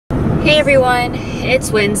Hey everyone, it's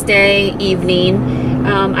Wednesday evening.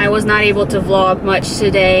 I was not able to vlog much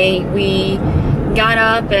today. We got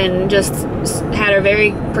up and just had a very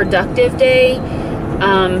productive day.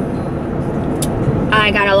 I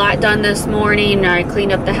got a lot done this morning. I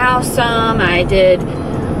cleaned up the house some. I did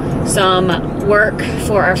some work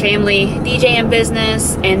for our family DJing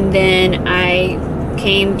business, and then I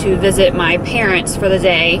came to visit my parents for the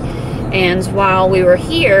day. And while we were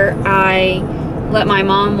here, I let my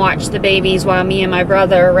mom watch the babies while me and my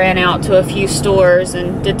brother ran out to a few stores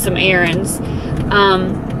and did some errands.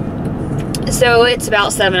 So it's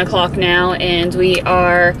about 7 o'clock now, and we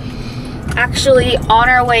are actually on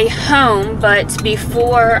our way home. But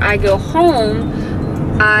before I go home,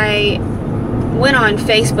 I went on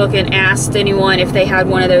Facebook and asked anyone if they had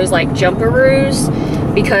one of those like jumperoos,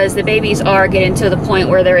 because the babies are getting to the point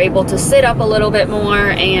where they're able to sit up a little bit more,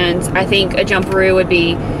 and I think a jumperoo would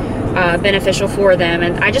be beneficial for them.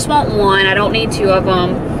 And I just want one. I don't need two of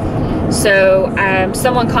them. So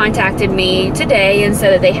someone contacted me today and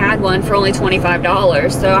said that they had one for only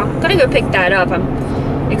 $25. So I'm gonna go pick that up.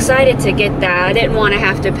 I'm excited to get that. I didn't want to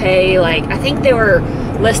have to pay, like, I think they were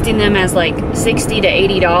listing them as like $60 to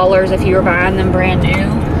 $80 if you were buying them brand new,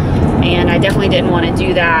 and I definitely didn't want to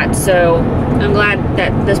do that. So I'm glad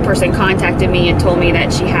that this person contacted me and told me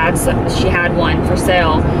that she had one for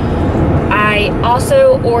sale. I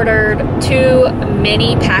also ordered 2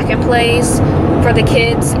 mini pack and plays for the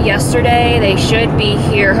kids yesterday. They should be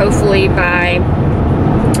here hopefully by,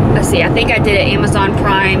 let's see, I think I did it Amazon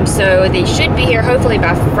Prime, so they should be here hopefully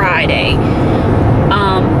by Friday.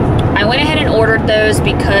 I went ahead and ordered those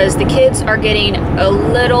because the kids are getting a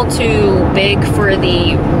little too big for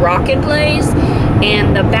the rock and plays,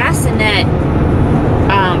 and the bassinet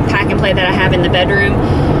pack and play that I have in the bedroom,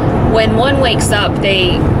 when one wakes up,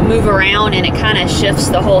 they move around and it kind of shifts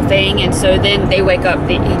the whole thing, and so then they wake up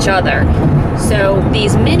each other. So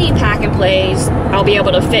these mini pack and plays, I'll be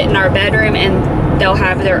able to fit in our bedroom, and they'll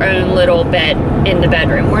have their own little bed in the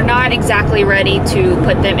bedroom. We're not exactly ready to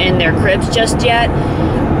put them in their cribs just yet.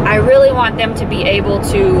 I really want them to be able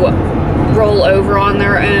to roll over on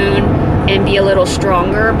their own and be a little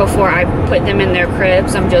stronger before I put them in their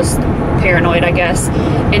cribs. I'm just paranoid, I guess.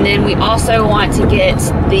 And then we also want to get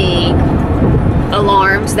the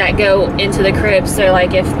alarms that go into the crib, so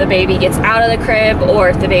like if the baby gets out of the crib or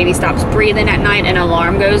if the baby stops breathing at night, an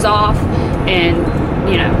alarm goes off, and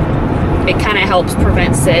you know, it kind of helps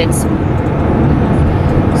prevent SIDS.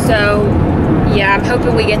 So yeah, I'm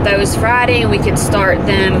hoping we get those Friday and we can start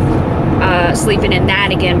them sleeping in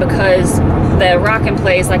that again, because the rock and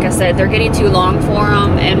plays, like I said, they're getting too long for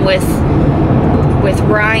them. And with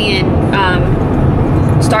Ryan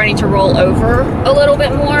starting to roll over a little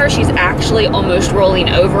bit more, she's actually almost rolling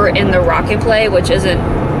over in the rock and play, which isn't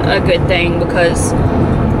a good thing, because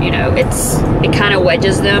you know, it kind of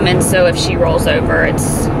wedges them, and so if she rolls over,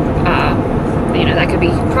 it's you know, that could be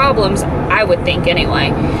problems, I would think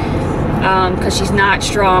anyway, because she's not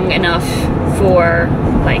strong enough for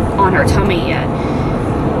like on her tummy yet.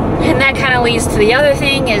 And that kind of leads to the other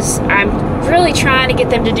thing, is I'm really trying to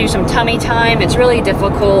get them to do some tummy time. It's really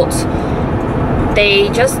difficult. They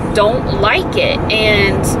just don't like it.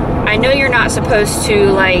 And I know you're not supposed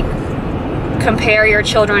to like compare your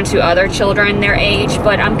children to other children their age,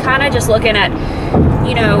 but I'm kind of just looking at,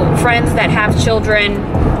 you know, friends that have children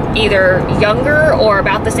either younger or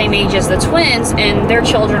about the same age as the twins, and their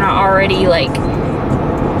children are already like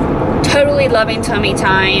totally loving tummy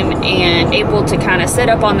time and able to kind of sit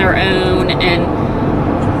up on their own.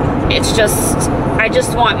 And it's just, I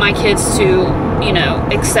just want my kids to, you know,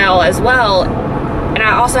 excel as well. And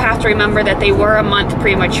I also have to remember that they were a month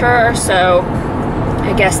premature, so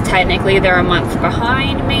I guess technically they're a month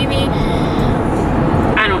behind, maybe.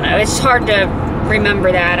 I don't know, it's hard to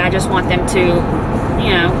remember that. I just want them to,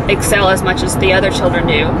 you know, excel as much as the other children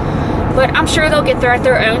do. But I'm sure they'll get there at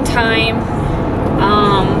their own time.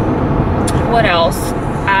 What else?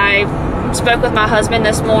 I spoke with my husband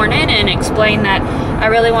this morning and explained that I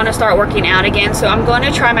really want to start working out again, so I'm going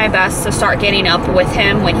to try my best to start getting up with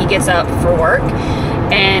him when he gets up for work.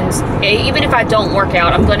 And even if I don't work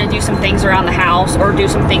out, I'm going to do some things around the house or do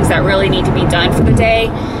some things that really need to be done for the day,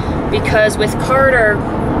 because with Carter,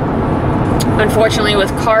 unfortunately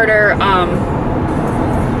with Carter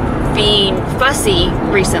being fussy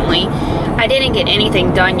recently, I didn't get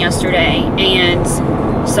anything done yesterday. And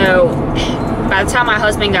so by the time my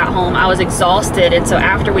husband got home, I was exhausted, and so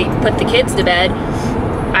after we put the kids to bed,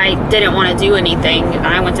 I didn't want to do anything.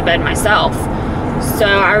 I went to bed myself. So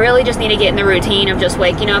I really just need to get in the routine of just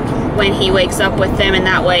waking up when he wakes up with them, and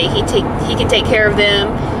that way he can take care of them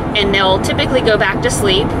and they'll typically go back to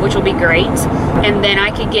sleep, which will be great, and then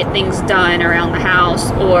I could get things done around the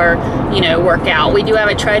house or, you know, work out. We do have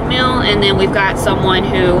a treadmill, and then we've got someone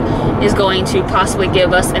who is going to possibly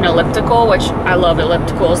give us an elliptical, which I love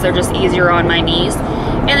ellipticals. They're just easier on my knees.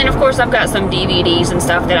 And then of course I've got some DVDs and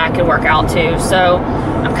stuff that I could work out too. So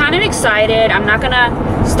I'm kind of excited. I'm not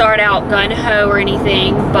gonna start out gun-ho or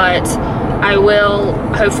anything, but I will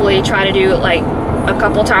hopefully try to do it like a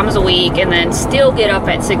couple times a week and then still get up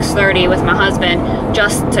at 6:30 with my husband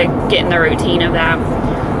just to get in the routine of that.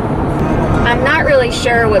 I'm not really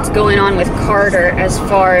sure what's going on with Carter as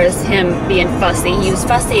far as him being fussy. He was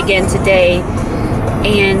fussy again today,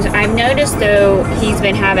 and I've noticed though he's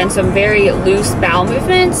been having some very loose bowel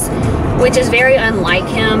movements, which is very unlike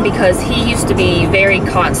him because he used to be very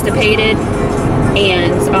constipated,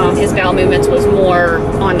 and his bowel movements was more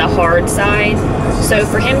on the hard side. So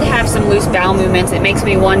for him to have some loose bowel movements, it makes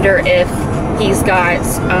me wonder if he's got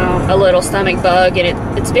a little stomach bug,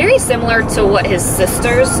 and it's very similar to what his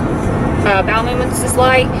sister's bowel movements is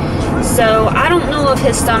like. So I don't know if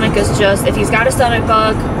his stomach is just, if he's got a stomach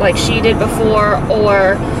bug like she did before,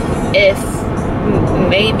 or if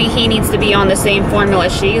maybe he needs to be on the same formula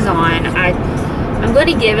she's on. I'm going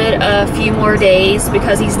to give it a few more days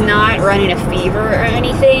because he's not running a fever or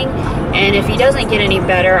anything, and if he doesn't get any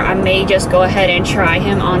better, I may just go ahead and try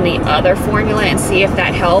him on the other formula and see if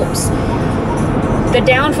that helps. The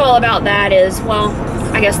downfall about that is, well,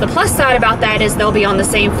 I guess the plus side about that is they'll be on the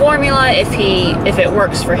same formula if it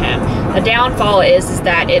works for him. The downfall is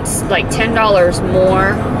that it's like $10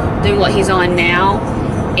 more than what he's on now,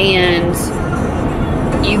 and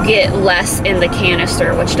you get less in the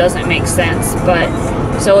canister, which doesn't make sense. But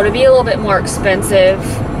so it'll be a little bit more expensive,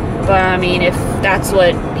 but I mean, if that's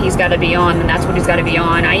what he's got to be on, then that's what he's got to be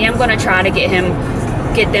on. I am going to try to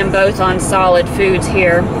get them both on solid foods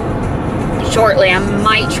here shortly. I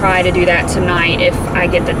might try to do that tonight if I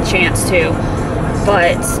get the chance to,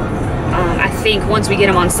 but I think once we get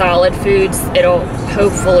them on solid foods, it'll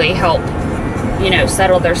hopefully help, you know,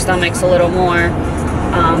 settle their stomachs a little more.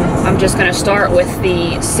 I'm just going to start with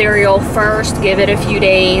the cereal first, give it a few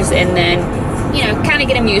days, and then, you know, kind of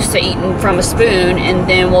get them used to eating from a spoon, and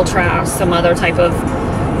then we'll try some other type of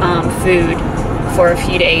food for a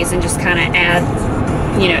few days and just kind of add,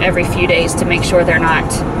 you know, every few days to make sure they're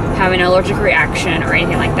not having an allergic reaction or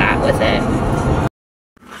anything like that with it.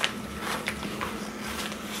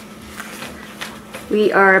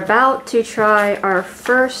 We are about to try our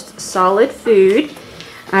first solid food.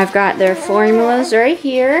 I've got their formulas right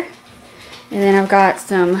here, and then I've got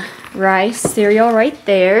some rice cereal right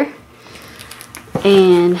there,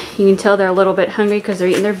 and you can tell they're a little bit hungry because they're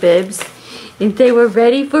eating their bibs. If they were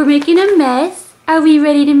ready for making a mess. Are we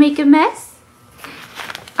ready to make a mess?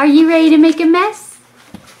 Are you ready to make a mess?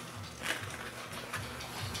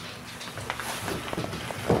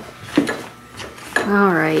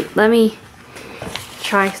 Alright, let me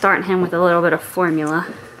try starting him with a little bit of formula.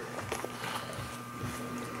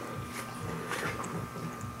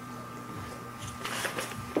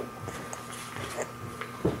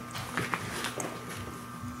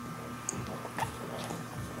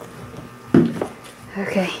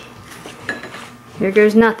 Okay, here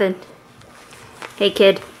goes nothing. Hey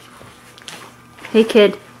kid. Hey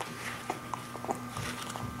kid.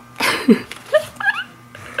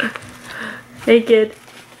 Hey kid.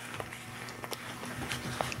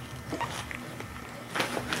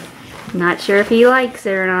 Not sure if he likes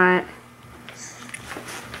it or not.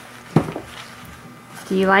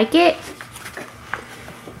 Do you like it?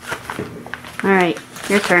 Alright,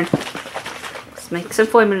 your turn. Let's make some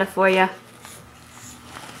formula for you.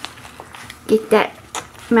 Get that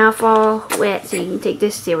mouth all wet so you can take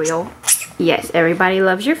this cereal. Yes, everybody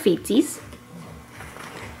loves your feetsies.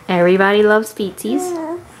 Everybody loves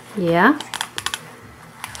feetsies. Yeah?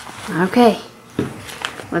 Okay.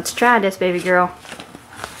 Let's try this, baby girl.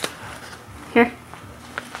 Here.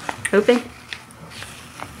 Open.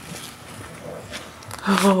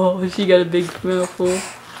 Oh, she got a big mouthful.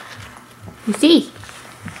 You see?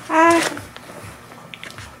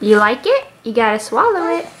 You like it? You gotta swallow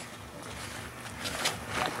it.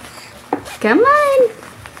 Come on.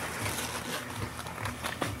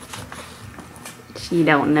 She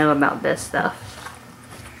don't know about this stuff.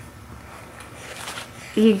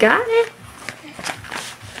 You got it?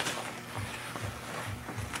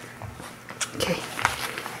 Okay.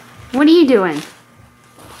 What are you doing?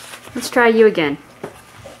 Let's try you again.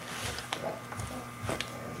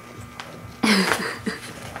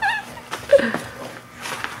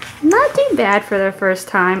 Not too bad for their first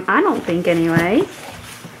time, I don't think anyway.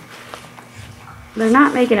 They're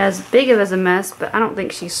not making as big of a mess, but I don't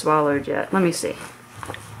think she's swallowed yet. Let me see.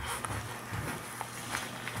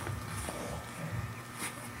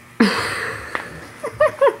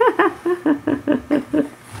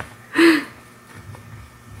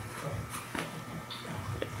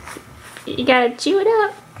 You gotta chew it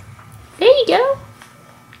up. There you go.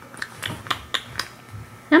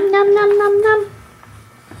 Num num num num num.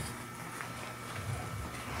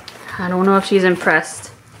 I don't know if she's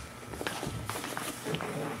impressed.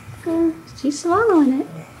 She's swallowing it.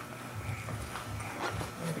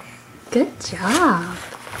 Good job.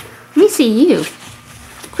 Let me see you.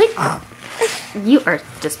 Quick. You are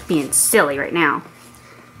just being silly right now.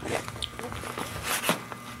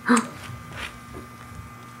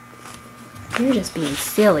 You're just being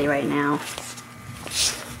silly right now.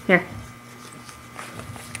 Here.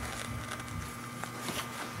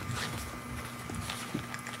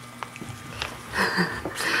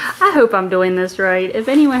 I hope I'm doing this right. If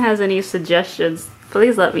anyone has any suggestions,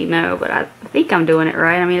 please let me know, but I think I'm doing it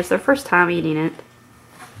right. I mean, it's their first time eating it.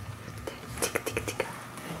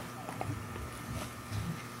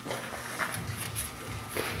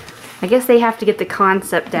 I guess they have to get the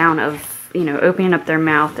concept down of, you know, opening up their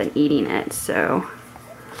mouth and eating it, so.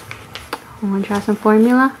 Want to try some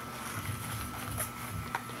formula?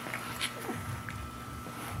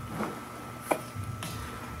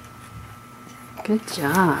 Good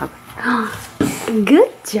job.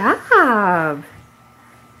 Good job.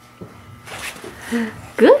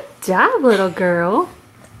 Good job, little girl.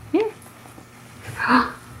 Here.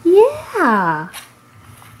 Yeah.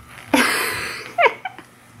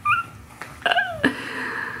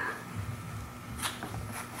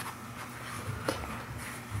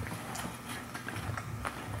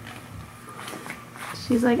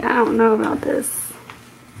 She's like, I don't know about this.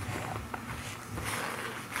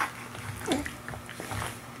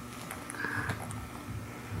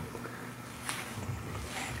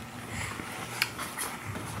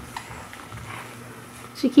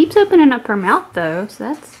 She keeps opening up her mouth though,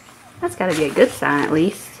 so that's got to be a good sign at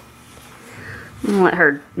least. I'm gonna let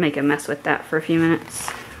her make a mess with that for a few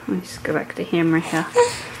minutes. Let me just go back to him right here.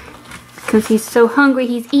 Because he's so hungry,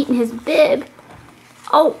 he's eating his bib.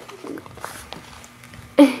 Oh!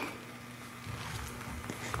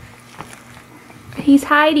 He's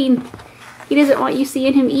hiding. He doesn't want you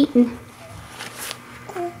seeing him eating.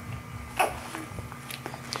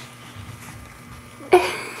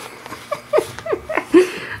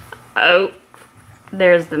 Oh,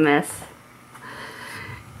 there's the mess.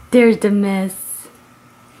 There's the mess.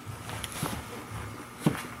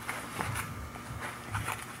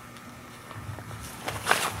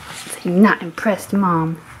 So you're not impressed,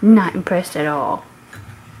 Mom. Not impressed at all.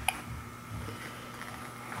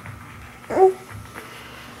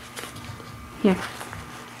 Here.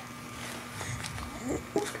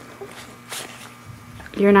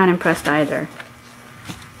 You're not impressed either.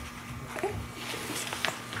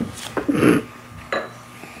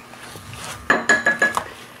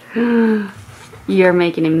 You're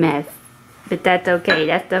making a mess. But that's okay.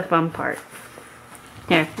 That's the fun part.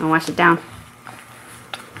 Here, I'll wash it down.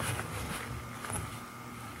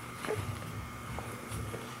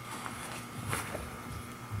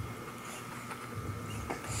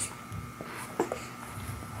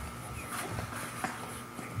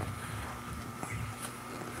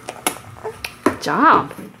 Good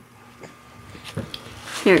job.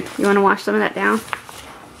 Here, you want to wash some of that down?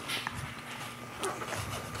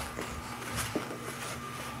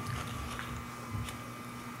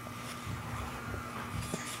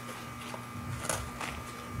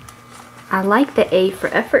 I like the A for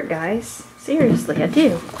effort, guys. Seriously, I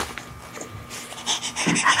do.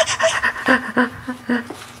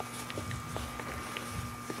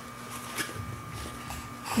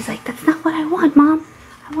 He's like, that's not what I want, Mom.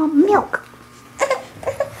 I want milk.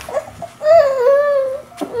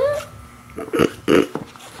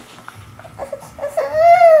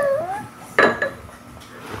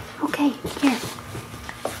 Okay, here.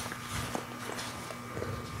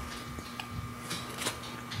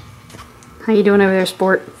 How you doing over there,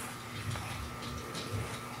 sport?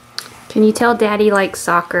 Can you tell Daddy likes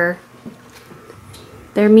soccer?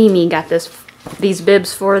 Their Mimi got these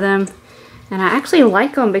bibs for them. And I actually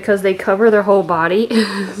like them because they cover their whole body.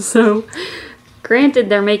 So, granted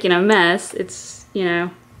they're making a mess. It's, you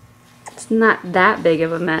know, it's not that big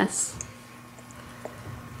of a mess.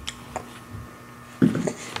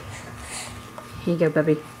 Here you go,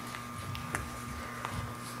 Bubby.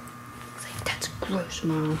 It's like, that's gross,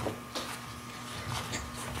 Mom.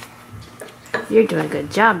 You're doing a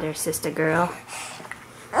good job there, sister girl.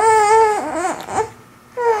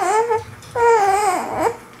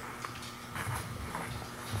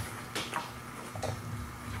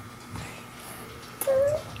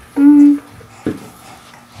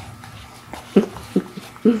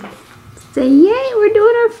 Say yay, we're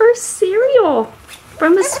doing our first cereal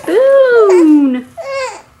from a spoon.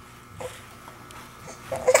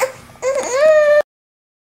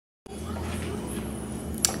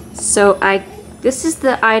 So this is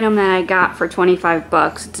the item that I got for 25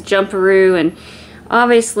 bucks. It's a jumperoo, and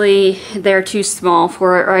obviously they're too small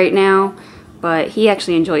for it right now, but he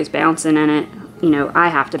actually enjoys bouncing in it. You know, I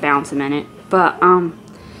have to bounce him in it.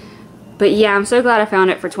 But yeah, I'm so glad I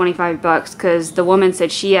found it for 25 bucks because the woman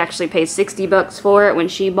said she actually paid 60 bucks for it when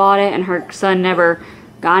she bought it, and her son never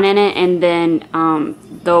got in it, and then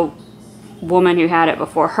the woman who had it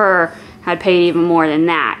before her had paid even more than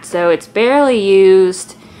that. So it's barely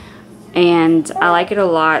used, and I like it a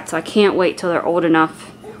lot, so I can't wait till they're old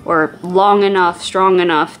enough or long enough, strong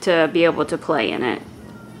enough to be able to play in it.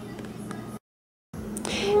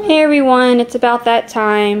 Hey everyone, it's about that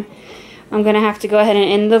time. I'm gonna have to go ahead and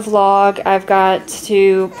end the vlog. I've got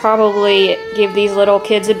to probably give these little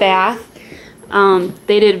kids a bath.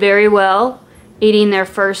 They did very well eating their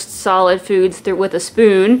first solid foods with a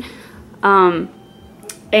spoon.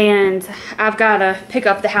 And I've got to pick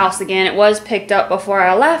up the house again. It was picked up before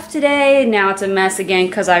I left today. Now it's a mess again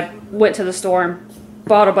because I went to the store and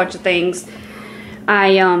bought a bunch of things.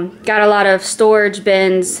 I got a lot of storage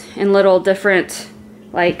bins and little different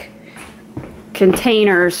like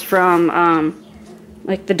containers from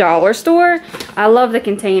like the dollar store. I love the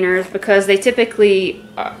containers because they typically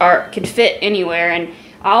can fit anywhere, and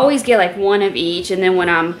I always get like one of each, and then when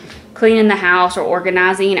I'm cleaning the house or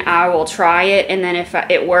organizing, I will try it, and then if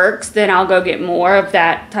it works, then I'll go get more of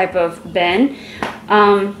that type of bin.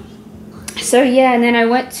 So yeah, and then I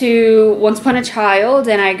went to Once Upon a Child,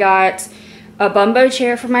 and I got a bumbo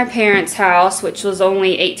chair for my parents' house, which was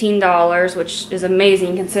only $18, which is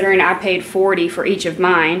amazing considering I paid $40 for each of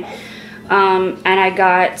mine. And I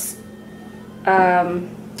got,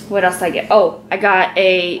 what else did I get? Oh, I got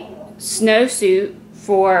a snowsuit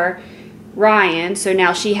for Ryan, so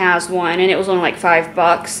now she has one, and it was only like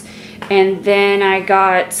 $5. And then I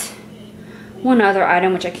got one other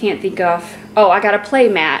item which I can't think of. Oh, I got a play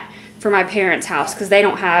mat for my parents' house because they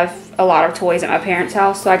don't have a lot of toys at my parents'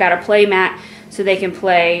 house, so I got a play mat so they can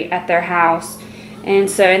play at their house. And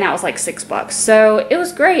that was like $6. So it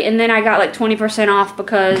was great. And then I got like 20% off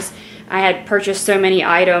because I had purchased so many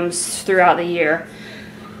items throughout the year.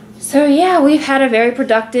 So yeah, we've had a very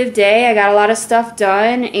productive day. I got a lot of stuff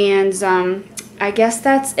done, and I guess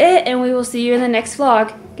that's it, and we will see you in the next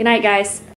vlog. Good night, guys.